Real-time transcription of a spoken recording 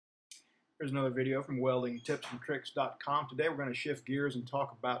Here's another video from weldingtipsandtricks.com. Today we're going to shift gears and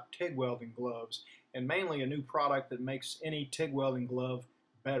talk about TIG welding gloves, and mainly a new product that makes any TIG welding glove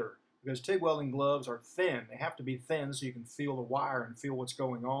better. Because TIG welding gloves are thin. They have to be thin so you can feel the wire and feel what's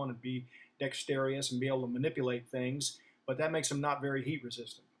going on and be dexterous and be able to manipulate things, but that makes them not very heat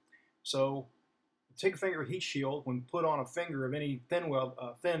resistant. So the Tig Finger Heat Shield, when put on a finger of any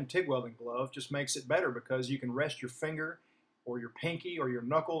thin TIG welding glove, just makes it better because you can rest your finger or your pinky or your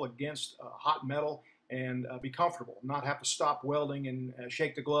knuckle against hot metal and be comfortable, not have to stop welding and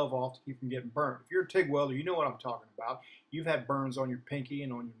shake the glove off to keep from getting burned. If you're a TIG welder, you know what I'm talking about. You've had burns on your pinky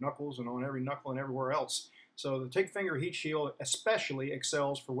and on your knuckles and on every knuckle and everywhere else. So the Tig Finger Heat Shield especially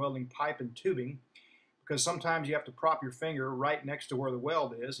excels for welding pipe and tubing, because sometimes you have to prop your finger right next to where the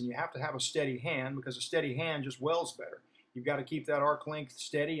weld is, and you have to have a steady hand because a steady hand just welds better. You've got to keep that arc length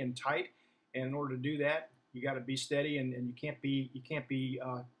steady and tight, and in order to do that, you got to be steady, and you can't be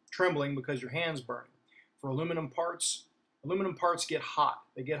trembling because your hand's burning. For aluminum parts get hot.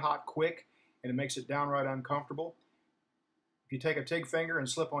 They get hot quick, and it makes it downright uncomfortable. If you take a TIG finger and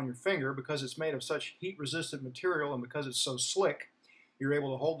slip on your finger, because it's made of such heat-resistant material and because it's so slick, you're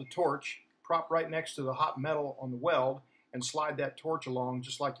able to hold the torch, prop right next to the hot metal on the weld, and slide that torch along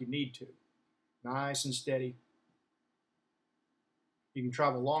just like you need to. Nice and steady. You can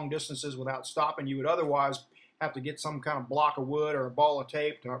travel long distances without stopping. You would otherwise have to get some kind of block of wood or a ball of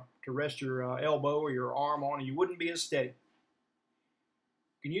tape to rest your elbow or your arm on, and you wouldn't be as steady.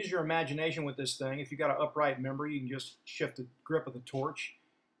 You can use your imagination with this thing. If you've got an upright member, you can just shift the grip of the torch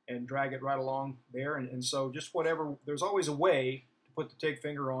and drag it right along there. And so just whatever, there's always a way to put the TIG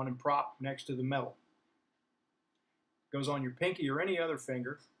finger on and prop next to the metal. It goes on your pinky or any other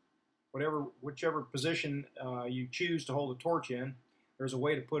finger, whichever position you choose to hold the torch in. There's a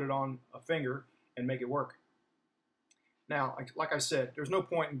way to put it on a finger and make it work. Now, like I said, there's no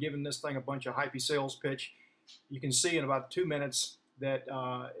point in giving this thing a bunch of hypey sales pitch. You can see in about 2 minutes that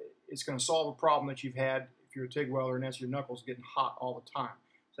it's going to solve a problem that you've had if you're a TIG welder, and that's your knuckles getting hot all the time.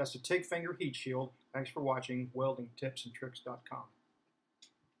 So that's the Tig Finger Heat Shield. Thanks for watching weldingtipsandtricks.com.